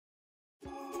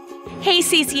Hey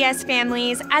CCS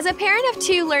families! As a parent of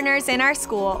 2 learners in our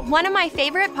school, one of my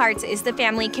favorite parts is the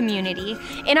family community.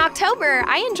 In October,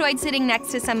 I enjoyed sitting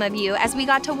next to some of you as we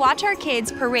got to watch our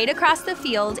kids parade across the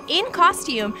field in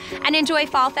costume and enjoy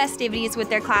fall festivities with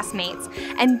their classmates.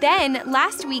 And then,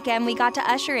 last weekend, we got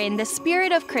to usher in the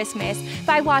spirit of Christmas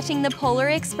by watching the Polar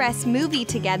Express movie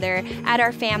together at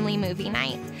our family movie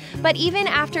night. But even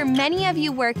after many of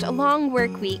you worked a long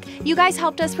work week, you guys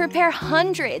helped us prepare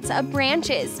hundreds of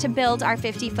branches to build our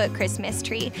 50-foot Christmas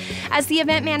tree. As the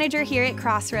event manager here at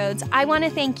Crossroads, I want to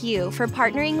thank you for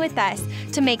partnering with us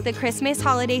to make the Christmas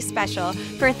holiday special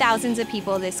for thousands of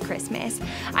people this Christmas.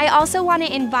 I also want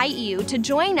to invite you to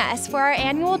join us for our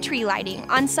annual tree lighting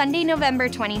on Sunday, November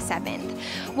 27th.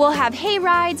 We'll have hay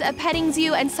rides, a petting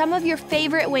zoo, and some of your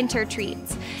favorite winter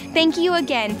treats. Thank you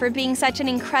again for being such an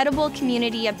incredible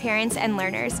community of parents and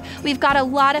learners. We've got a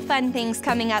lot of fun things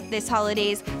coming up this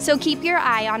holidays, so keep your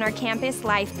eye on our Campus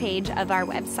Life page of our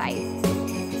website.